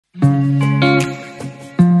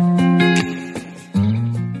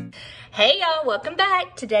welcome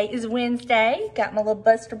back. Today is Wednesday. Got my little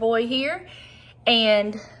Buster boy here.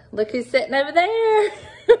 And look who's sitting over there.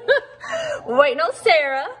 We're waiting on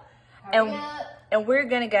Sarah. And we're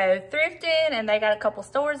gonna go thrifting, and they got a couple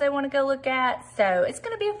stores they wanna go look at. So it's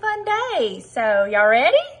gonna be a fun day. So y'all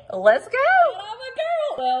ready? Let's go. All my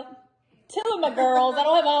girls. Well, two of my girls. I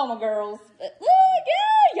don't have all my girls. But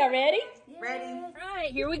look, y'all ready? Yeah. Ready. All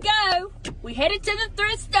right, here we go. We headed to the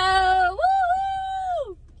thrift store. Woo!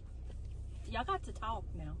 Y'all got to talk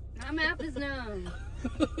now. My mouth is numb.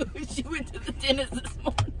 She went to the dentist this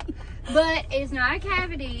morning. But it's not a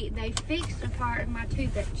cavity. They fixed a part of my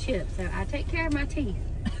tooth that chipped, so I take care of my teeth.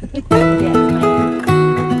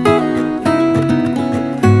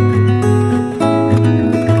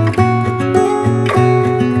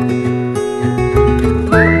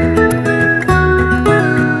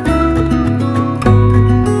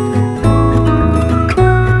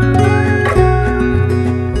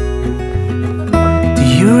 Do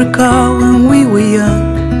you recall when we were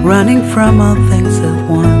young, running from all things at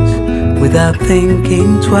once, without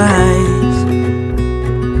thinking twice?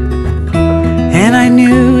 And I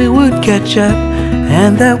knew it would catch up,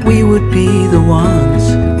 and that we would be the ones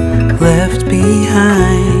left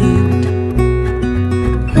behind.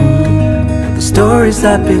 The stories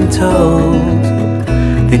I've been told,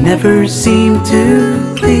 they never seem to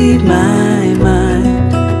leave my mind.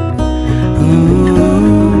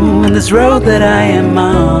 And this road that I am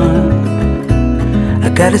on, I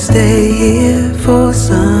gotta stay here for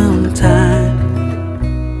some time.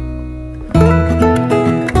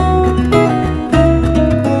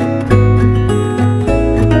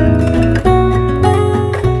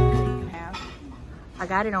 I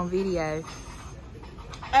got it on video.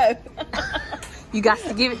 Oh. You got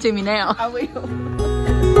to give it to me now. I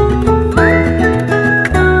will.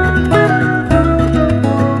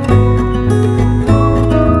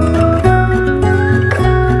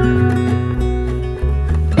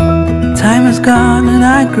 Time is gone and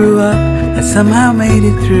I grew up. I somehow made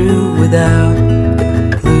it through without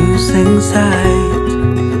losing sight.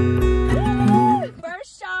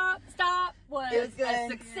 First stop was a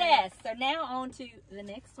success. So now on to the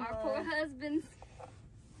next one. Our poor husbands.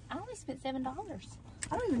 I only spent $7.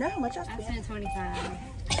 I don't even know how much I I spent. spent 25.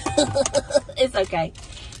 It's okay.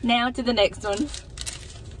 Now to the next one.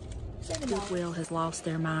 Goodwill has lost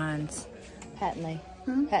their minds. Hadn't they?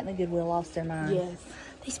 Hadn't the Goodwill lost their minds? Yes.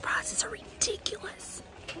 These prices are ridiculous.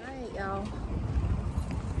 Alright, y'all.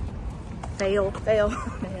 Fail.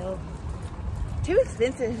 Fail. Too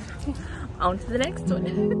expensive. On to the next one.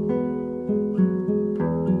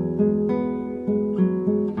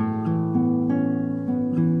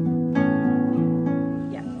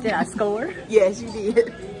 Yeah. Did I score? Yes, you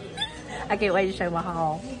did. I can't wait to show my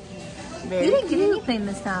haul. Very You didn't get cute. anything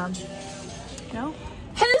this time. No,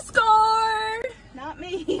 Who scored? not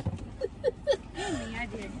me. Me, I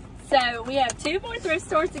did. So we have two more thrift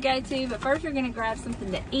stores to go to, but first we're gonna grab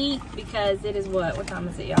something to eat because it is what? What time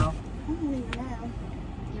is it, y'all? I don't even know.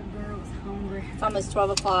 Your girl's hungry. It's almost 12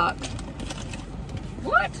 o'clock.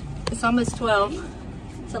 What? It's almost 12.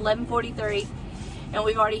 It's 11:43, and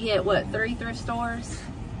we've already hit what? 3 thrift stores?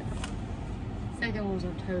 Second one was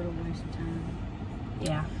a total waste of time.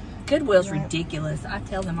 Yeah. Goodwill's Right. ridiculous. I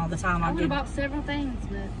tell them all the time. I would have bought several things,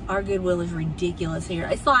 but Our Goodwill is ridiculous here.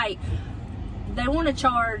 It's like they want to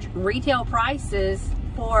charge retail prices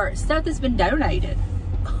for stuff that's been donated.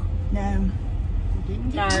 No. I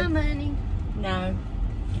didn't get No. my money. No.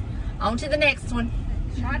 On to the next one.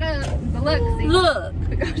 Shut up. But look, see. Look,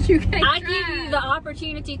 Because you can't I drive. give you the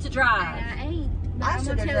opportunity to drive. And I ain't. But I I'm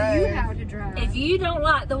going to shoulda tell you drove. how to drive. If you don't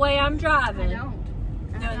like the way I'm I driving, don't.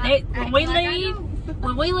 when we leave,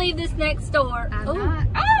 when we leave this next door, I'm ooh, not.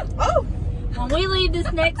 Oh! when we leave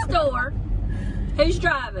this next door, who's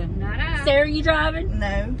driving? Not I. Sarah, you driving?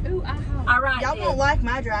 No. Ooh, All right, Y'all then. won't like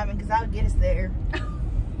my driving because I'll get us there.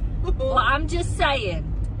 Well, I'm just saying.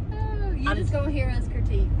 Oh, you just going to hear us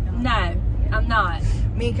critique. No, I'm not.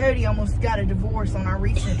 Me and Cody almost got a divorce on our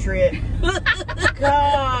recent trip.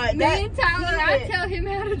 God. Me and Tyler, I hit. tell him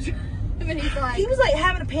how to drive. And he's like, He was like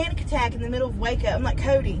having a panic attack in the middle of wake up. I'm like,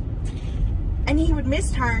 Cody. And he would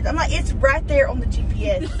miss turns. I'm like, it's right there on the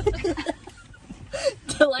GPS.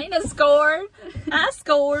 Delana scored. I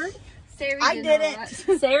scored. Sarah I did didn't.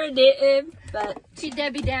 not. Sarah didn't, but She's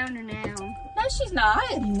Debbie Downer now. no, she's not.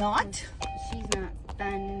 Not. She's not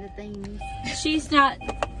finding the things. She's not.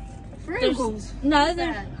 Frugals. No, What's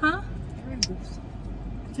they're, that? huh? Frugals.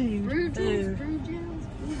 Dude. Frugals. Food.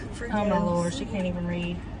 Frugals. Oh my lord, she can't even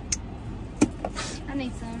read. I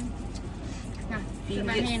need some. Nah, You put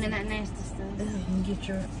my get hand in that nasty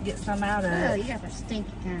stuff. Get some out of Oh, it. you got the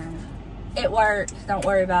stinky kind. It works. Don't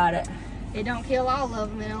worry about it. It don't kill all of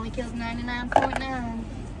them. It only kills 99.9.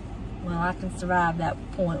 Well, I can survive that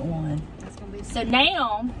 0.1. That's gonna be So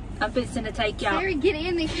now, I'm fixing to take y'all. Sarah, get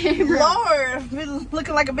in the camera. Lord, I've been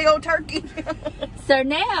looking like a big old turkey. So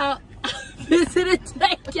now, I'm fixing to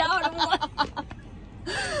take y'all to one.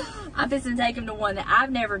 I'm fixing to take them to one that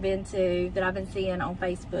I've never been to, that I've been seeing on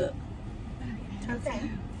Facebook. Okay.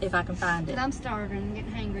 If I can find it. But I'm starving. I'm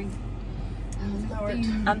getting hangry. Oh, Lord.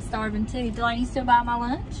 I'm starving too. Delaney, still buy my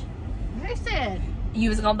lunch? Who said? You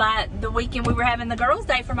was gonna buy it the weekend we were having the girls'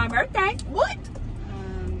 day for my birthday. What?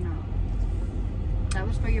 No. That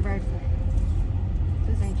was for your birthday.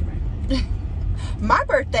 This ain't your birthday. My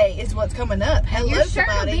birthday is what's coming up. Hello, You're sure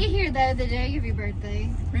somebody. to be here though the day of your birthday.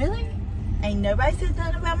 Really? Ain't nobody said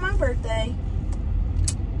nothing about my birthday.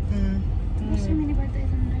 There's so many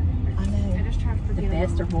birthdays in November. I know. I just try to The forget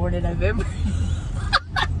best are them born in November.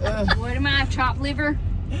 Ugh, all. What am I, chopped liver?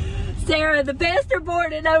 Sarah, the best are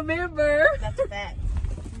born in November. that's a fact.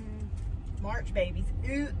 March babies.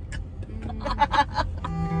 Ew.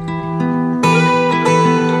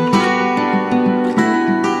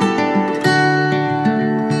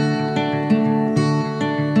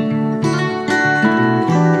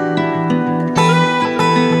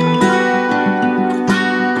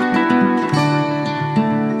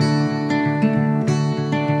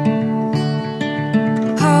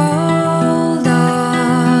 Hold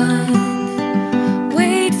on,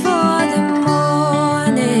 wait for the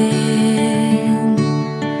morning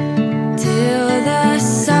till the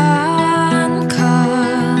sun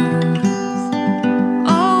comes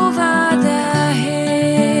over the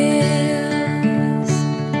hills.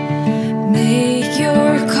 Make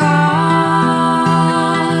your call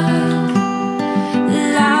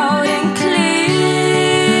loud and clear.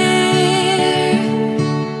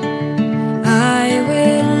 I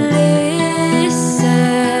will listen,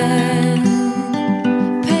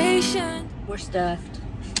 patient. We're stuffed.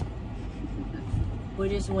 We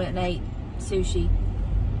just went and ate sushi.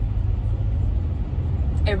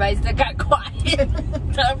 Everybody's got quiet.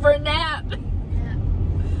 Time for a nap.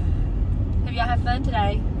 Have y'all had fun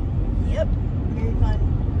today? Yep. Very fun.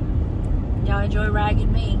 Y'all enjoy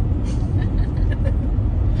ragging me.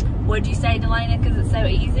 What'd you say, Delana? Because it's so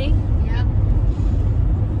easy? Yep.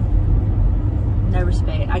 No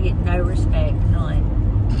respect. I get no respect.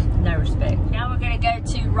 None. No respect. Now we're going to go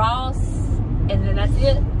to Ross, and then that's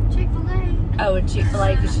it. Chick-fil-A. Oh, and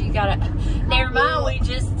Chick-fil-A, because she got a... Never mind, we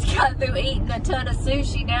just got through eating a ton of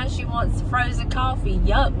sushi. Now she wants frozen coffee.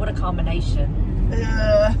 Yuck, what a combination.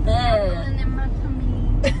 Ugh. And in my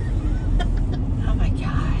tummy. Oh my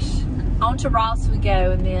gosh. On to Ross we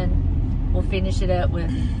go, and then we'll finish it up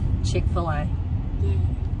with Chick-fil-A.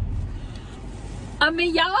 I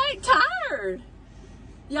mean, y'all ain't tired.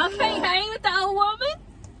 Y'all can't hang with the old woman?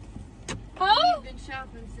 Huh? We've been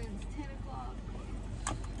shopping since 10 o'clock.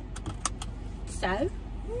 So?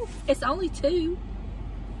 It's only 2.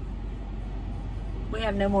 We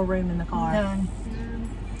have no more room in the car. None.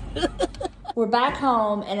 We're back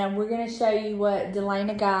home, and we're going to show you what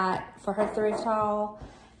Delana got for her thrift haul,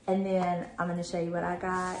 and then I'm going to show you what I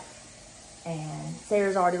got. And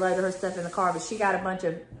Sarah's already loaded her stuff in the car, but she got a bunch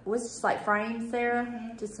of, what's just like frames,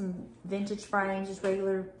 Sarah? Just some vintage frames, just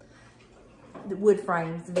regular wood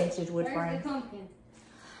frames, vintage wood Where's frames. the pumpkin?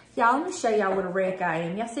 Y'all, let me show y'all what a wreck I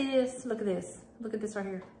am. Y'all see this? Look at this. Look at this right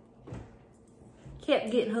here.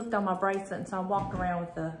 Kept getting hooked on my bracelet, and so I'm walking around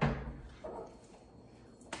with the,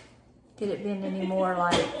 could it been any more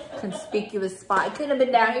like conspicuous spot? It couldn't have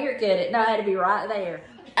been down here, could it? No, it had to be right there.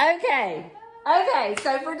 Okay. Okay,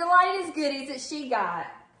 so for Delana's goodies that she got,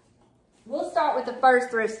 we'll start with the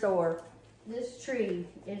first thrift store. This tree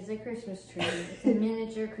is a Christmas tree. It's a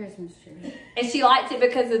miniature Christmas tree. And she liked it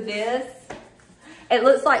because of this. It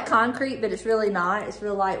looks like concrete, but it's really not. It's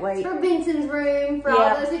real lightweight. For Benson's room, for Yeah.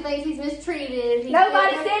 all those who think he's mistreated.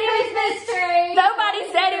 Nobody said he was mistreated.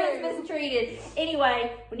 Nobody said it was mistreated.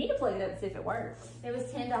 Anyway, we need to plug it up and see if it works. It was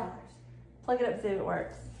 $10. Plug it up and see if it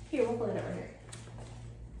works. Here, we'll plug it up right here.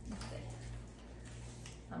 Let's see.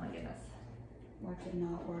 Oh my goodness. Watch it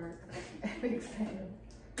not work. Big fail.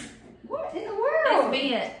 What in the It's world?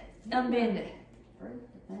 bent. Unbend it. Break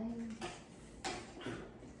the thing.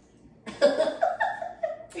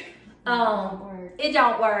 Work. It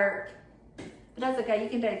don't work. But that's okay. You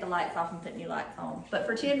can take the lights off and put new lights on. But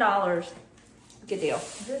for $10, good deal.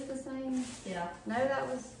 Is this the same? Yeah. No, that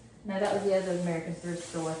was. No, that was the other American thrift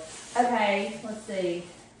store. Okay, let's see.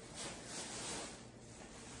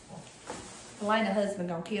 Elena's husband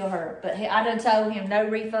gonna kill her, but I done told him no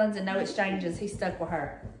refunds and no exchanges. He's stuck with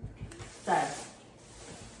her. So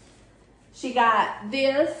she got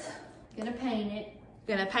this. Gonna paint it.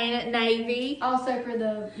 Gonna paint it navy. Also for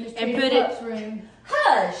the And mistreated put it- pups room.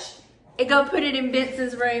 Hush! And go put it in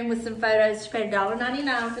Benson's room with some photos. She paid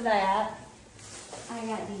 $1.99 for that. I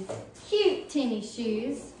got these cute tennis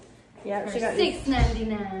shoes Yep, for she got these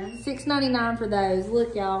 $6.99. $6.99 for those.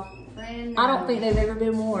 Look, y'all. I don't think they've ever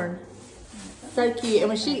been worn. So cute. And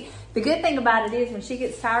when the good thing about it is when she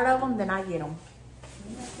gets tired of them, then I get them.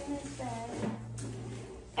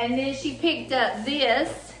 And then she picked up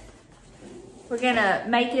this. We're gonna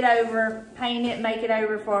make it over, paint it, make it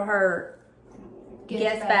over for her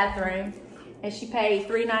guest bathroom. And she paid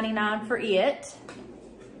 $3.99 for it.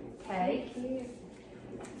 Okay.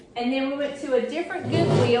 And then we went to a different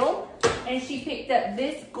Goodwill and she picked up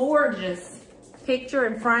this gorgeous picture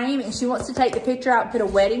and frame, and she wants to take the picture out and put a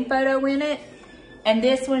wedding photo in it. And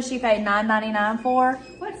this one she paid $9.99 for.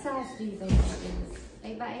 What size do you think it is?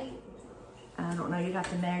 8 by 8? I don't know, you'd have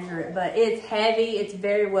to measure it, but it's heavy. It's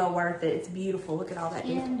very well worth it. It's beautiful. Look at all that.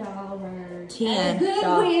 $10. $10.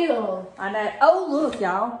 Goodwill. I know. Oh, look,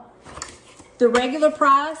 y'all. The regular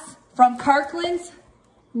price from Kirkland's,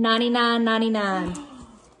 $99.99.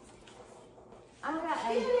 I got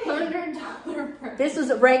 $100 price. This was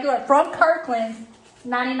a regular from Kirkland's,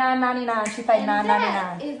 $99.99. She paid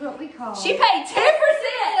That $9.99. is what we call. She paid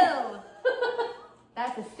 10%.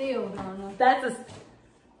 That's a steal, Donna. That's a.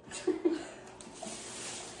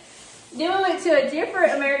 Then we went to a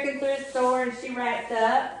different American thrift store and she wrapped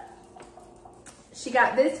up. She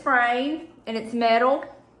got this frame and it's metal.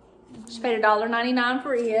 She paid $1.99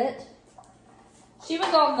 for it. She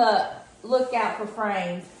was on the lookout for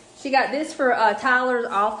frames. She got this for Tyler's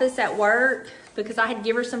office at work because I had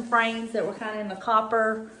give her some frames that were kind of in the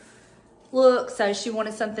copper look, so she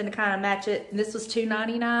wanted something to kind of match it. And this was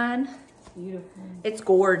 $2.99. Beautiful. It's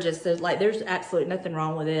gorgeous. There's absolutely nothing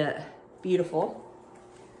wrong with it. Beautiful.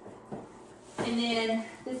 And then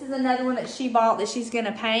this is another one that she bought that she's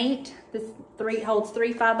gonna paint. This holds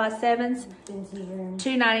 3 5x7s.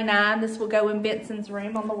 $2.99. This will go in Benson's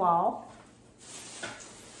room on the wall.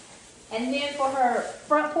 And then for her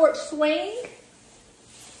front porch swing,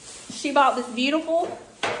 she bought this beautiful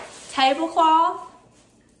tablecloth.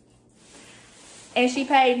 And she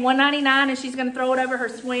paid $1.99 and she's gonna throw it over her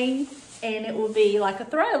swing and it will be like a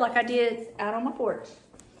throw like I did out on my porch.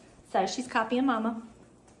 So she's copying Mama.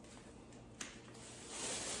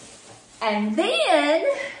 And then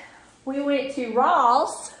we went to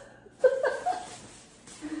Ross.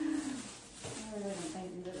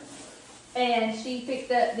 And she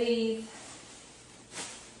picked up these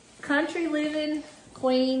Country Living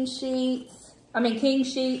king sheets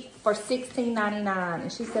for $16.99.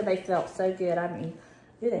 And she said they felt so good. I mean,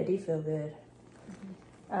 they do feel good.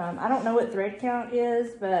 I don't know what thread count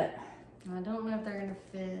is, but I don't know if they're gonna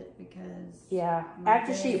fit because yeah.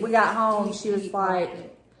 After we got home, she was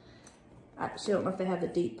like, she don't know if they have the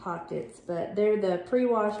deep pockets, but they're the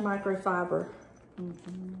pre-wash microfiber.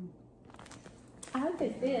 I hope they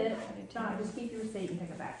fit. John, just keep your receipt and take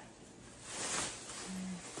it back.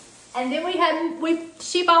 And then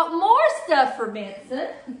she bought more stuff for Benson.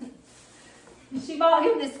 She bought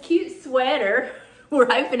him this cute sweater.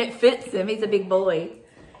 We're hoping it fits him. He's a big boy.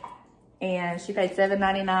 And she paid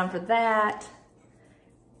 $7.99 for that.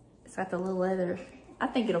 It's got the little leather. I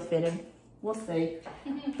think it'll fit him. We'll see.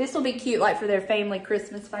 This will be cute, like for their family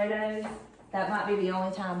Christmas photos. That might be the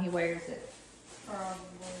only time he wears it. probably.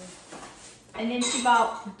 And then she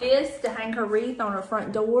bought this to hang her wreath on her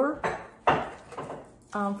front door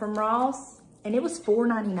from Ross. And it was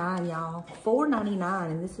 $4.99, y'all. $4.99,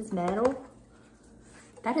 and this is metal.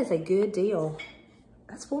 That is a good deal.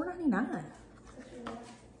 That's $4.99.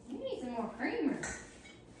 You need some more creamer.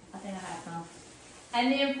 I think I have some.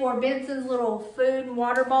 And then for Benson's little food and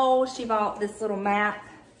water bowl, she bought this little map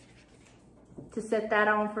to set that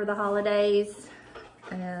on for the holidays.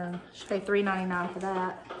 And she paid $3.99 for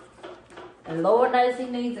that. And Lord knows he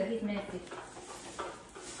needs it. He's messy.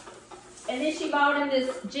 And then she bought him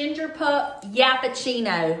this ginger pup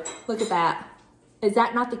yappuccino. Look at that. Is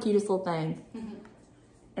that not the cutest little thing? Mm-hmm.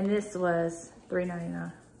 And this was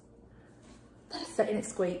 $3.99. So, and it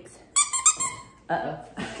squeaks. Uh-oh.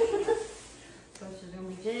 So she's gonna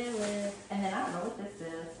be jealous. And then I don't know what this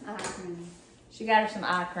is. Eye cream. She got her some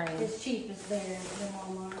eye cream. It's cheapest there than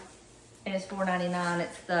Walmart. And it's $4.99.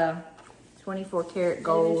 It's the 24 karat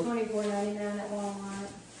gold. $24.99 at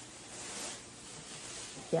Walmart.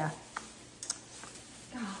 Yeah.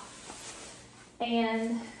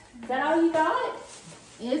 And is that all you got?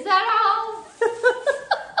 Is that all?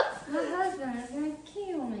 My husband is gonna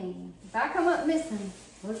kill me. If I come up missing,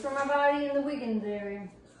 look for my body in the Wiggins area.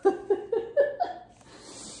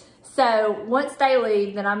 So once they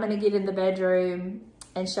leave, then I'm gonna get in the bedroom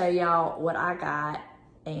and show y'all what I got.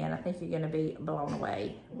 And I think you're gonna be blown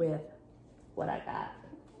away with what I got.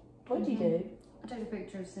 What'd you do? I took a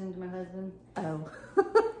picture and sent it to my husband. Oh.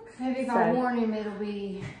 Maybe if I warn him, it'll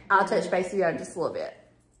be... I'll touch base with you in just a little bit.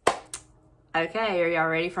 Okay, are y'all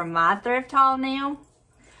ready for my thrift haul now?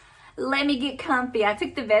 Let me get comfy. I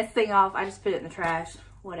took the vest thing off. I just put it in the trash.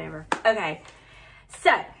 Whatever. Okay,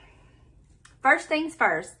 so first things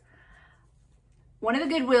first. One of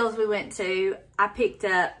the Goodwills we went to, I picked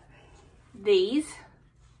up these.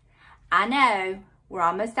 I know we're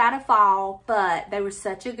almost out of fall, but they were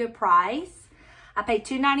such a good price. I paid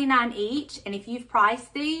 $2.99 each, and if you've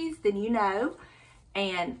priced these, then you know.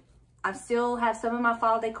 And I still have some of my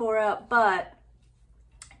fall decor up, but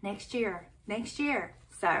next year.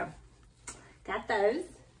 So, got those.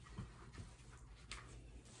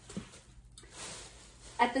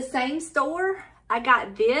 At the same store, I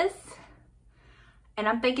got this, and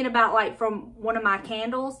I'm thinking about like from one of my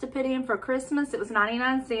candles to put in for Christmas. It was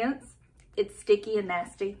 99 cents. It's sticky and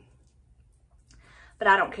nasty, but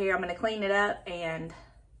I don't care. I'm gonna clean it up, and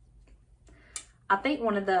I think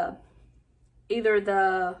one of the,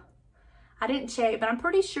 I didn't check, but I'm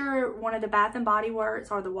pretty sure one of the Bath and Body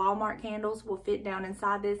Works or the Walmart candles will fit down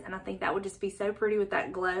inside this, and I think that would just be so pretty with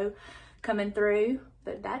that glow coming through.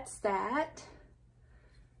 But that's that.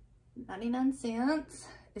 99 cents.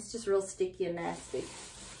 It's just real sticky and nasty.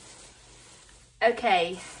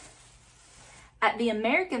 Okay. At the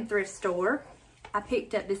American thrift store, I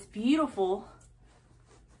picked up this beautiful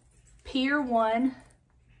Pier 1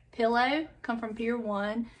 pillow. Come from Pier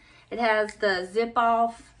 1. It has the zip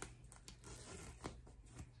off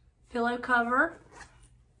pillow cover,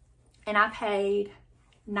 and I paid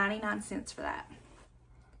 99 cents for that.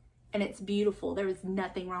 And it's beautiful. There is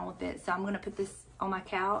nothing wrong with it. So I'm going to put this on my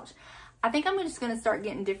couch. I think I'm just going to start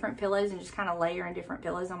getting different pillows and just kind of layering different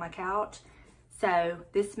pillows on my couch. So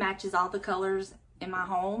this matches all the colors in my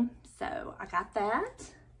home. So I got that.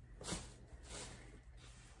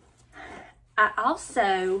 I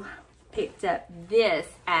also picked up this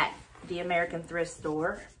at the American thrift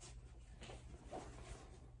store.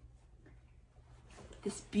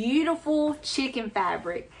 This beautiful chicken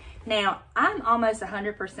fabric. Now, I'm almost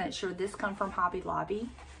 100% sure this comes from Hobby Lobby.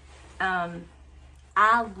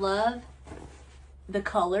 I love the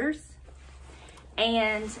colors.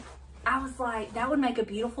 And I was like, that would make a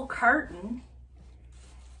beautiful curtain.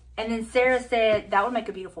 And then Sarah said, that would make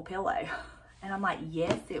a beautiful pillow. And I'm like,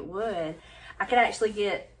 yes, it would. I could actually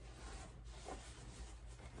get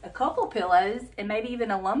a couple pillows and maybe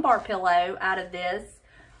even a lumbar pillow out of this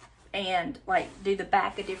and like do the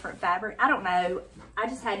back a different fabric. I don't know. I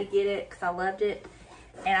just had to get it because I loved it.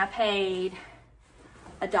 And I paid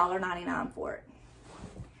 $1.99 for it.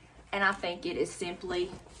 And I think it is simply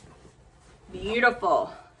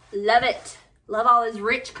beautiful. Love it. Love all those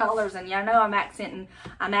rich colors. And y'all know I'm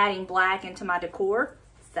adding black into my decor.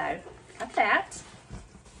 So, got that.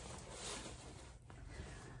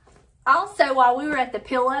 Also, while we were at the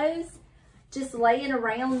pillows, just laying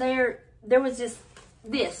around there, this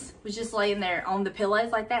was just laying there on the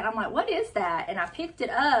pillows like that. I'm like, what is that? And I picked it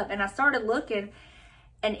up and I started looking,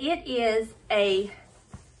 and it is a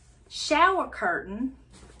shower curtain.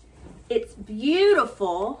 It's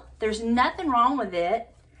beautiful. There's nothing wrong with it.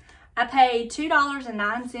 I paid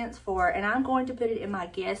 $2.09 for it, and I'm going to put it in my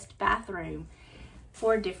guest bathroom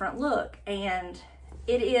for a different look. And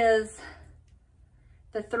it is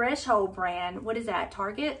the Threshold brand. What is that,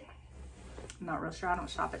 Target? I'm not real sure. I don't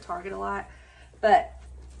shop at Target a lot. But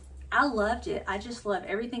I loved it. I just love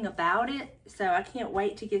everything about it. So I can't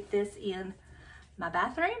wait to get this in my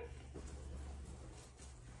bathroom.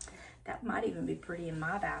 That might even be pretty in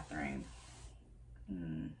my bathroom.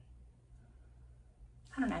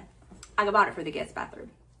 I don't know. I bought it for the guest bathroom.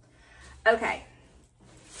 Okay.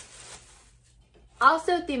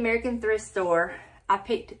 Also at the American thrift store, I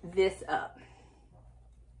picked this up.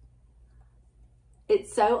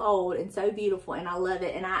 It's so old and so beautiful, and I love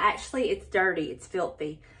it. And it's dirty, it's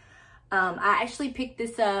filthy. I actually picked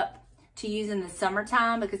this up to use in the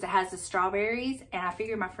summertime because it has the strawberries, and I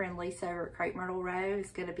figured my friend Lisa over at Crepe Myrtle Row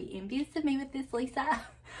is gonna be envious of me with this, Lisa.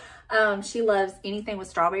 She loves anything with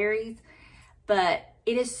strawberries, but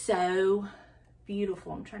it is so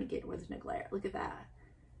beautiful. I'm trying to get where there's no glare. Look at that.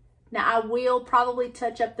 Now I will probably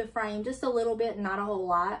touch up the frame just a little bit, not a whole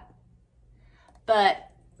lot, but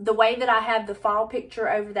the way that I have the fall picture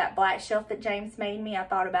over that black shelf that James made me, I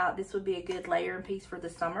thought about this would be a good layering piece for the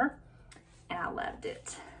summer, and I loved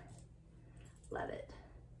it. Love it.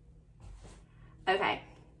 Okay.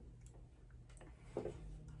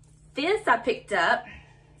 This I picked up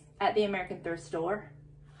at the American thrift store.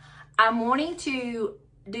 I'm wanting to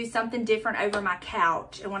do something different over my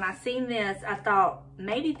couch. And when I seen this, I thought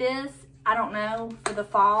maybe this, I don't know, for the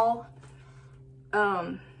fall.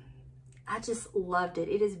 I just loved it.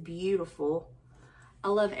 It is beautiful. I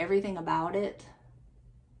love everything about it.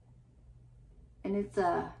 And it's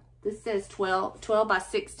this says 12 by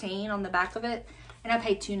 16 on the back of it. And I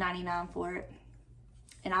paid $2.99 for it.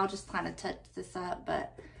 And I'll just kind of touch this up,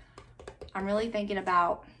 but I'm really thinking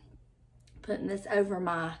about putting this over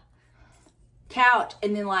my couch.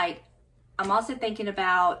 And then like, I'm also thinking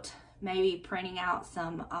about maybe printing out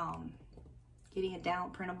some, getting a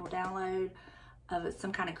printable download of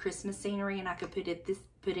some kind of Christmas scenery, and I could put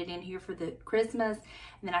it in here for the Christmas,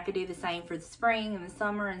 and then I could do the same for the spring and the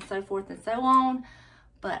summer and so forth and so on.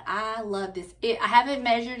 But I love this. I haven't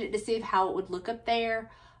measured it to see how it would look up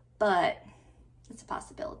there, but it's a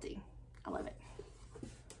possibility. I love it.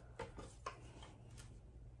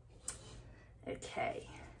 Okay.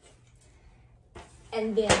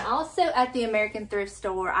 And then also at the American thrift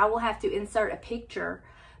store, I will have to insert a picture,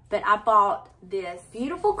 but I bought this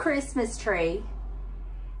beautiful Christmas tree,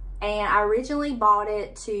 and I originally bought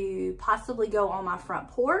it to possibly go on my front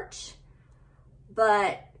porch,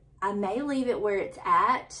 but I may leave it where it's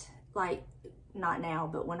at, like not now,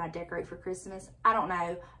 but when I decorate for Christmas. I don't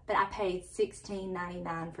know, but I paid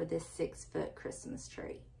 $16.99 for this 6-foot Christmas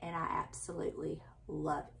tree, and I absolutely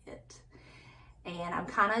love it. And I'm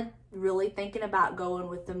kind of really thinking about going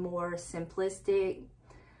with the more simplistic,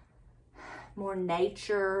 more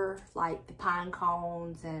nature, like the pine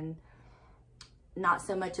cones, and not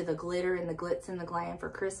so much of the glitter and the glitz and the glam for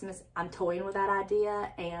Christmas. I'm toying with that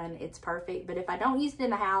idea, and it's perfect. But if I don't use it in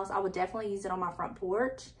the house, I would definitely use it on my front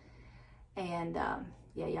porch. And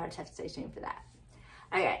yeah, y'all just have to stay tuned for that.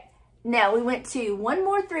 Okay, now we went to one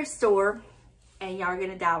more thrift store, and y'all are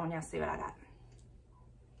gonna die when y'all see what I got.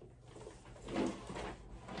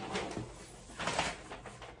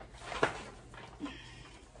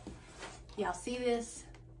 Y'all see this?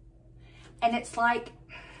 And it's like,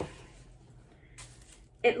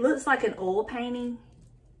 it looks like an oil painting.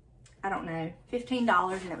 I don't know,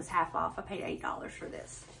 $15, and it was half off. I paid $8 for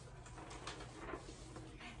this.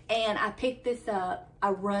 And I picked this up, I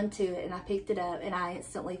run to it, and I picked it up, and I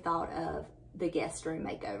instantly thought of the guest room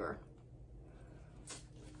makeover.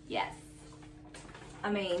 Yes. I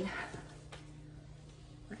mean,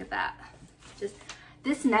 look at that. Just,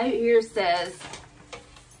 this note here says,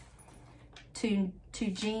 to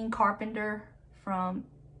Jean Carpenter from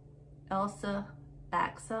Elsa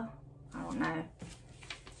Baxa. I don't know.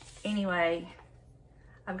 Anyway,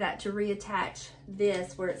 I've got to reattach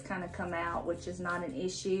this where it's kind of come out, which is not an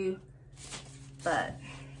issue. But,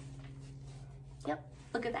 yep,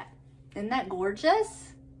 look at that. Isn't that gorgeous?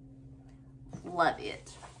 Love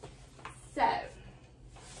it. So,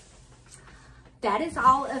 that is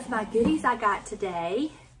all of my goodies I got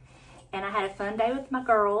today. And I had a fun day with my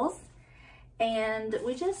girls. And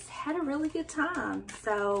we just had a really good time.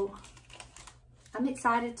 So I'm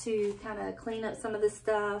excited to kind of clean up some of this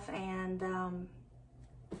stuff and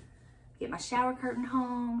get my shower curtain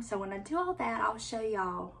hung. So when I do all that, I'll show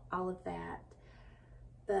y'all all of that.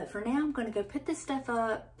 But for now, I'm going to go put this stuff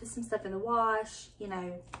up, put some stuff in the wash, you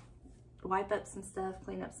know, wipe up some stuff,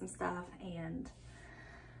 clean up some stuff. And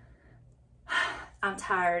I'm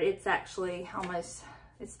tired. It's actually almost,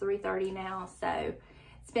 it's 3:30 now. So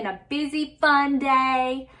it's been a busy, fun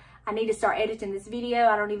day. I need to start editing this video.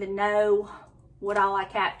 I don't even know what all I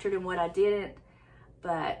captured and what I didn't.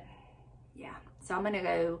 But yeah, so I'm gonna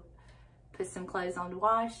go put some clothes on to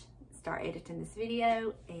wash, start editing this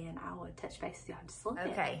video, and I will touch base with y'all in just a little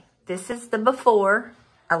bit. Okay, this is the before.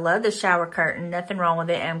 I love the shower curtain, nothing wrong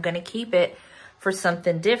with it. I'm gonna keep it for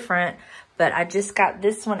something different, but I just got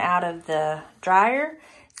this one out of the dryer,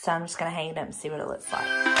 so I'm just gonna hang it up and see what it looks like.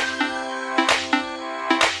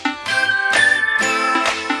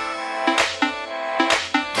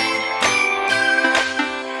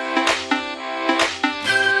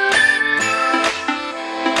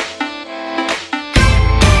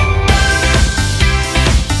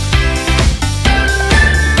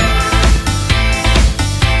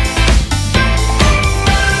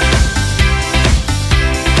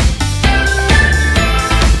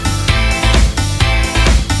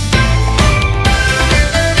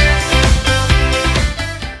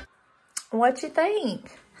 What you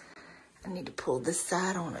think? I need to pull this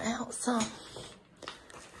side on out some.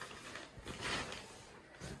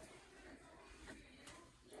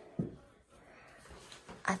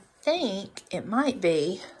 I think it might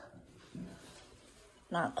be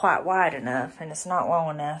not quite wide enough, and it's not long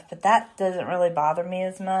enough, but that doesn't really bother me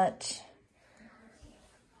as much.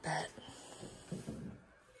 But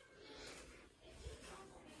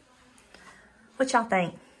What y'all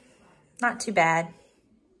think? Not too bad.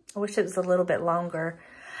 I wish it was a little bit longer.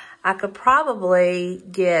 I could probably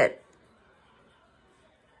get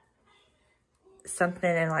something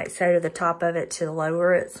and like sew to the top of it to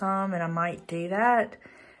lower it some, and I might do that.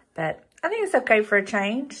 But I think it's okay for a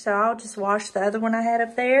change. So I'll just wash the other one I had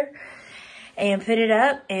up there and put it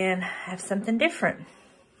up and have something different.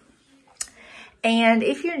 And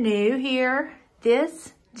if you're new here,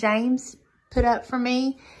 this James put up for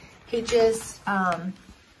me. He just,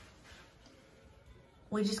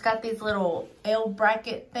 we just got these little L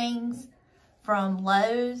bracket things from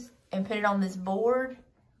Lowe's and put it on this board,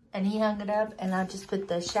 and he hung it up, and I just put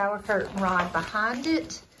the shower curtain rod behind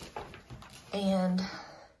it and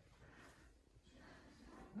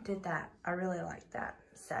did that. I really like that.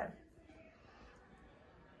 So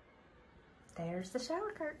there's the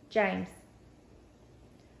shower curtain. James,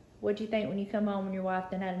 what'd you think when you come home when your wife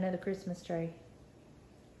done had another Christmas tree?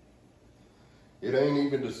 It ain't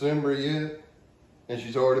even December yet, and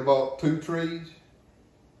she's already bought 2 trees.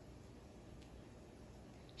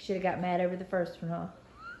 Should have got mad over the first one, huh?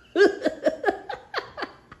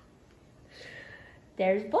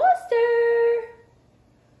 There's Buster.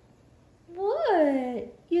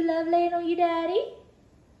 What? You love laying on your daddy?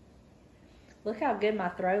 Look how good my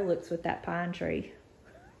throw looks with that pine tree.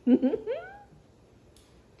 Keep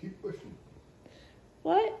pushing.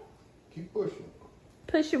 What? Keep pushing.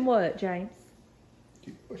 Pushing what, James?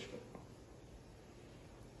 Keep pushing.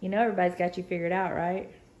 You know everybody's got you figured out, right?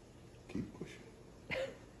 Keep pushing.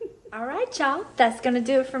 All right, y'all. That's going to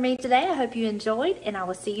do it for me today. I hope you enjoyed, and I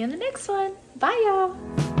will see you in the next one. Bye, y'all.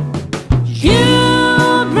 You